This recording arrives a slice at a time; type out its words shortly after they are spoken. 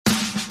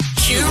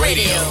Q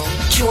Radio.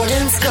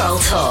 Jordan's Girl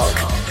Talk.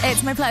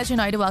 It's my pleasure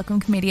now to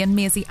welcome comedian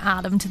Maisie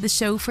Adam to the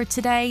show for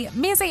today.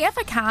 Maisie, if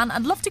I can,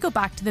 I'd love to go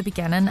back to the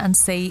beginning and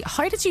see,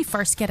 how did you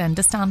first get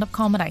into stand-up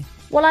comedy?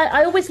 Well,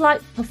 I always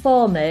liked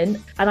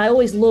performing, and I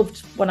always loved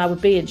when I would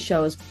be in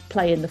shows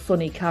playing the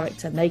funny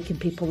character, making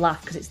people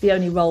laugh, because it's the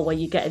only role where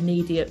you get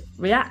immediate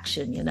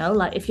reaction, you know?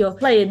 Like if you're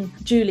playing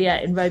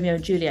Juliet in Romeo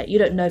and Juliet, you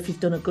don't know if you've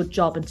done a good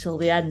job until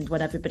the end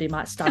when everybody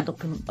might stand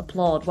up and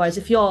applaud. Whereas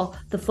if you're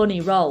the funny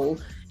role,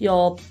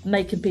 you're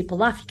making people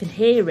laugh, you can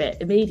hear it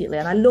immediately.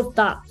 And I loved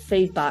that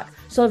feedback.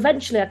 So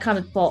eventually I kind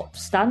of thought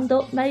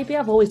stand-up maybe.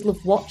 I've always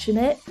loved watching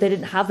it. They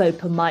didn't have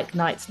open mic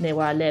nights near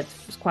where I lived.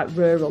 It was quite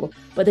rural.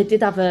 But they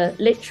did have a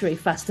literary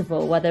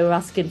festival where they were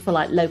asking for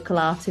like local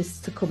artists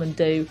to come and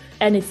do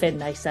anything,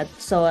 they said.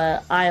 So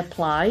I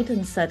applied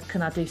and said,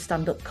 can I do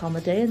stand-up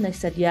comedy? And they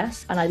said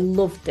yes. And I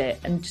loved it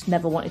and just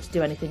never wanted to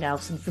do anything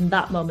else. And from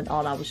that moment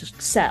on, I was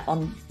just set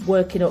on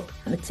working up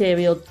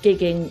material,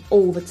 gigging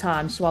all the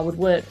time. So I would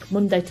work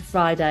Monday to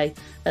Friday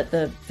at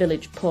the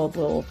village pub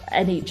or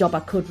any job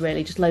I could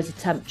really, just loads of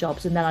temp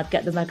jobs. And then I'd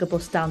get the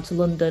megabus down to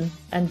London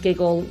and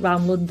gig all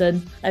around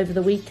London over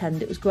the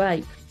weekend. It was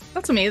great.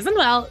 That's amazing.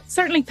 Well,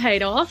 certainly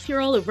paid off. You're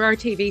all over our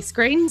TV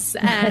screens.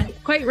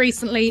 Quite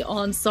recently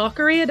on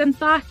Soccer Aid, in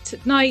fact.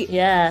 Now,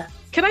 yeah.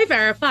 Can I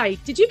verify,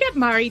 did you get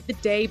married the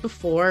day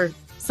before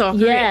Soccer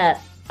Aid?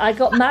 Yeah. I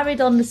got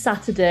married on the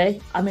Saturday.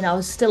 I mean, I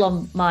was still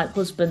on my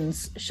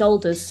husband's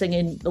shoulders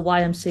singing the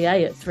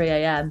YMCA at 3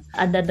 a.m.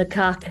 And then the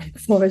car came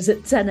for us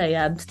at 10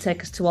 a.m. to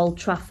take us to Old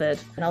Trafford.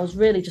 And I was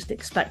really just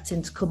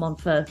expecting to come on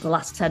for the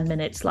last 10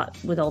 minutes, like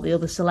with all the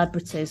other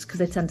celebrities, because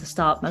they tend to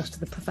start most of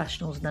the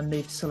professionals and then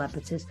move to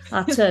celebrities.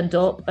 I turned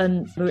up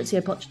and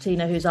Maurizio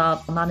Pochettino, who's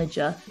our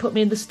manager, put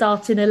me in the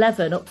starting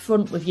 11 up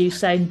front with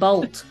Usain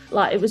Bolt.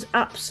 Like, it was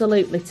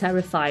absolutely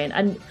terrifying.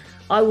 And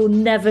I will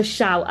never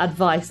shout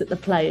advice at the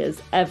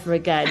players ever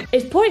again.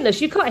 It's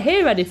pointless. You can't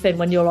hear anything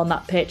when you're on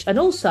that pitch. And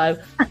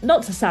also,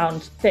 not to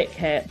sound thick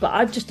here, but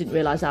I just didn't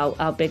realise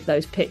how big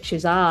those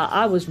pitches are.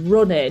 I was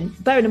running.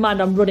 Bearing in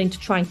mind, I'm running to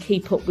try and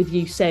keep up with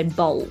Usain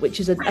Bolt, which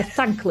is a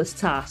thankless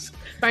task.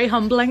 Very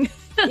humbling.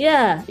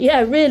 Yeah,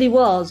 it really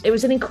was. It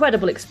was an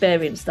incredible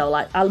experience though.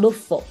 Like, I love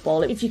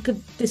football. If you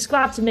could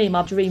describe to me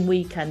my dream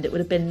weekend, it would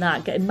have been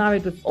that, getting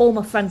married with all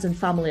my friends and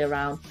family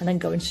around and then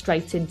going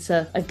straight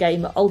into a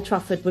game at Old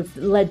Trafford with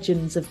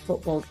legends of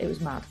football. It was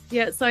mad.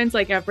 Yeah, it sounds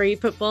like every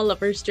football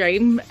lover's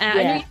dream.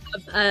 I know you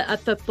have a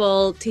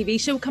football TV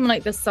show coming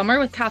out this summer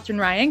with Catherine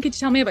Ryan. Could you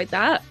tell me about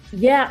that?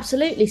 Yeah,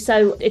 absolutely.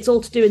 So it's all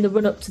to do in the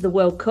run-up to the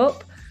World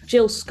Cup.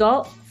 Jill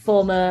Scott,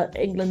 former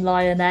England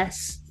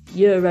Lioness,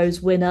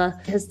 Euros winner,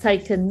 has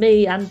taken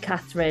me and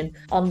Catherine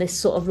on this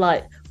sort of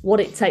like what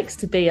it takes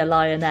to be a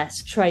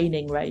lioness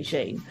training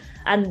regime.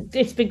 And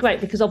it's been great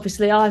because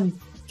obviously I'm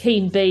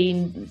keen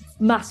bean,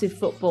 massive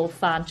football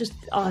fan,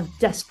 I'm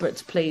desperate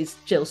to please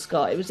Jill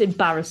Scott. It was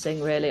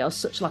embarrassing really. I was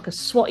such like a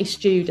swotty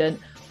student,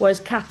 whereas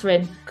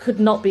Catherine could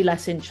not be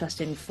less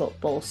interested in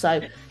football.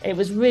 So it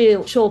was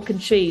real chalk and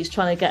cheese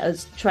trying to get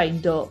us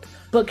trained up.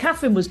 But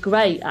Catherine was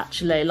great,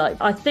 actually. Like,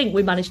 I think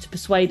we managed to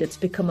persuade her to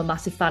become a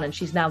massive fan, and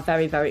she's now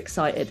very, very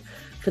excited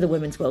for the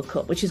Women's World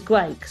Cup, which is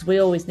great because we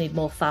always need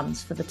more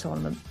fans for the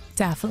tournament.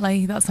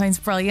 Definitely. That sounds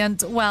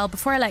brilliant. Well,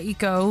 before I let you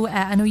go,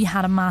 I know you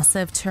had a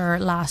massive tour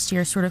last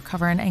year, sort of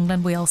covering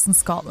England, Wales and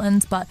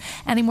Scotland, but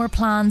any more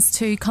plans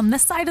to come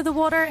this side of the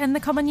water in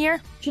the coming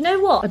year? Do you know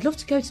what? I'd love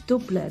to go to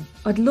Dublin.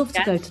 I'd love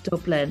to go to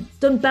Dublin.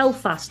 Done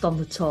Belfast on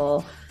the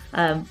tour.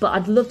 But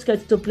I'd love to go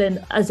to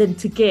Dublin as in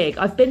to gig.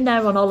 I've been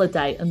there on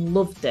holiday and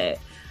loved it,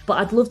 but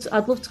I'd love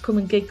to come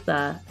and gig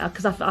there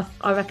because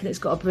I reckon it's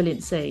got a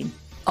brilliant scene.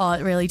 Oh,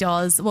 it really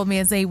does. Well,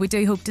 Maisie, we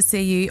do hope to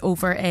see you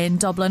over in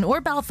Dublin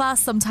or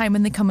Belfast sometime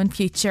in the coming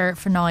future.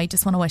 For now, I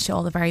just want to wish you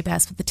all the very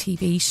best with the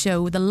TV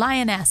show The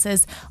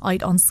Lionesses,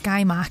 out on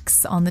Sky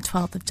Max on the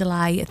 12th of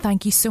July.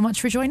 Thank you so much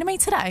for joining me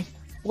today.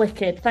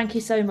 Wicked. Thank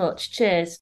you so much. Cheers.